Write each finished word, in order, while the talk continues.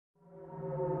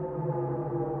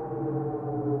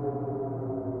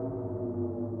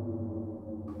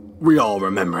We all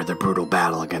remember the brutal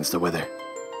battle against the Wither.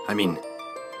 I mean,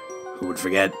 who would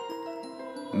forget?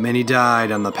 Many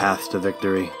died on the path to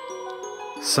victory.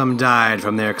 Some died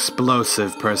from their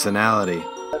explosive personality.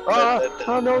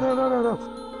 No.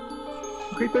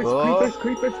 Creepers. No!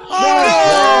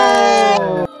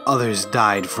 Others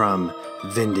died from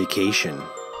vindication.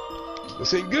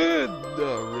 This ain't good.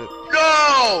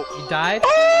 No! He died?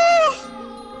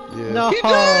 Yeah. No, He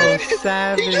died!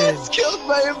 savage. He just killed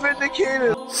by a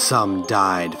vindicator! Some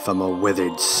died from a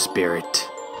withered spirit.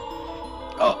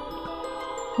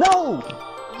 No!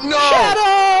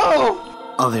 Shadow!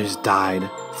 Others died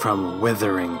from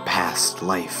withering past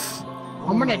life.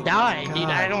 I'm gonna die, God. dude.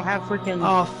 I don't have freaking.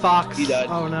 Oh, fuck. He died.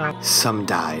 Oh, no. Some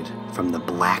died from the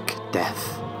Black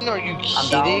Death. Are you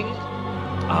kidding?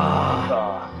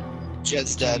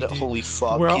 Jed's dead. Dude, Holy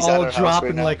fuck. We're He's at all our house dropping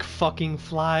right now. like fucking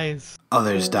flies.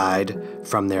 Others died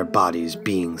from their bodies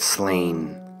being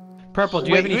slain. Purple, do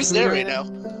you Wait, have any who's food there right right now?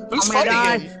 Who's I'm gonna fighting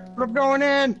die. him? I'm going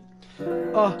in.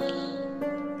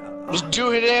 Oh, Just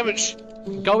do her damage.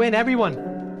 go in, everyone.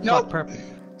 Nope. Fuck, Purple.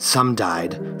 Some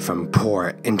died from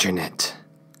poor internet.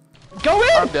 Go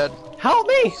I'm in! dead. Help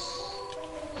me!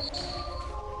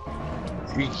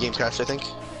 You game crashed, I think.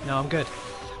 No, I'm good.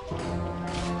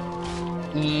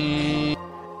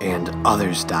 And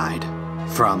others died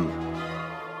from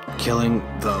killing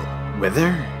the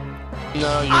Wither?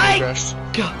 No, you I- game crashed.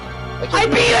 God. I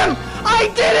beat him!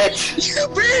 I did it! You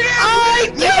beat him! I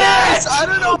did Yes! it! I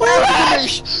don't know what happened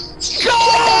to me.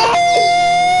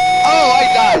 Oh, I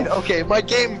died. Okay, my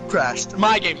game crashed.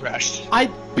 My game crashed. I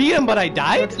beat him, but I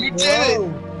died? You did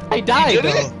it. I died, did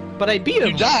though. it? But I beat him.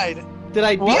 You died. Did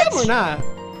I beat What? him or not?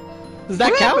 Does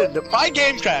that What count? happened? My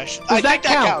game crashed. Does I that think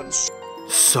that count? counts.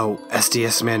 So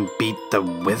SDS Man beat the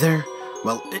Wither?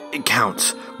 Well, it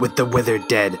counts. With the Wither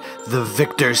dead, the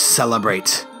victors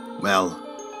celebrate. Well,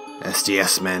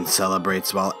 SDS Man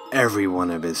celebrates while every one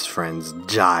of his friends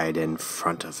died in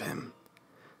front of him.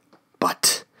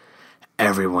 But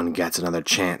everyone gets another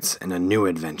chance in a new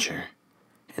adventure.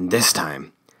 And this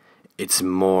time, it's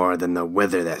more than the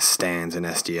Wither that stands in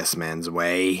SDS Man's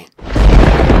way.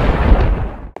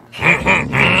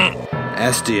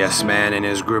 SDS Man and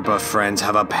his group of friends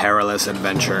have a perilous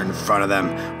adventure in front of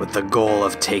them with the goal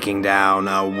of taking down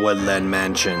a woodland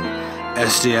mansion.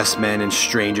 SDS Man and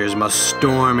strangers must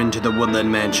storm into the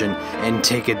woodland mansion and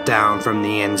take it down from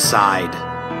the inside.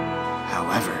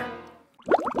 However,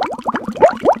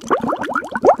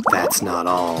 that's not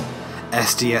all.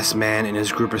 SDS Man and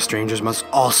his group of strangers must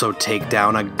also take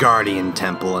down a guardian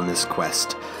temple in this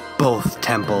quest. Both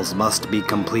temples must be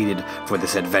completed for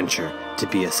this adventure to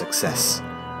be a success.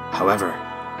 However,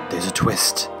 there's a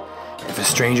twist. If a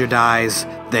stranger dies,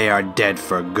 they are dead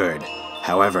for good.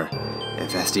 However,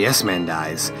 if SDS Man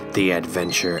dies, the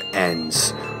adventure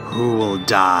ends. Who will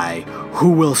die?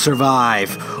 Who will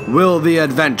survive? Will the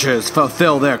adventurers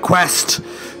fulfill their quest?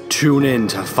 Tune in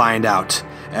to find out.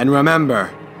 And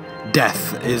remember,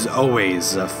 death is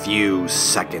always a few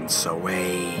seconds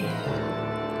away.